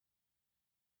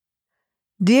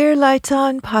Dear Lights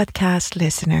On podcast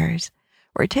listeners,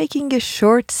 we're taking a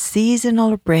short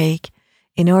seasonal break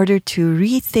in order to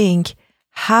rethink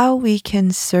how we can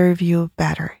serve you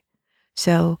better.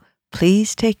 So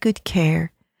please take good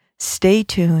care, stay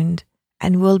tuned,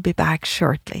 and we'll be back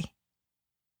shortly.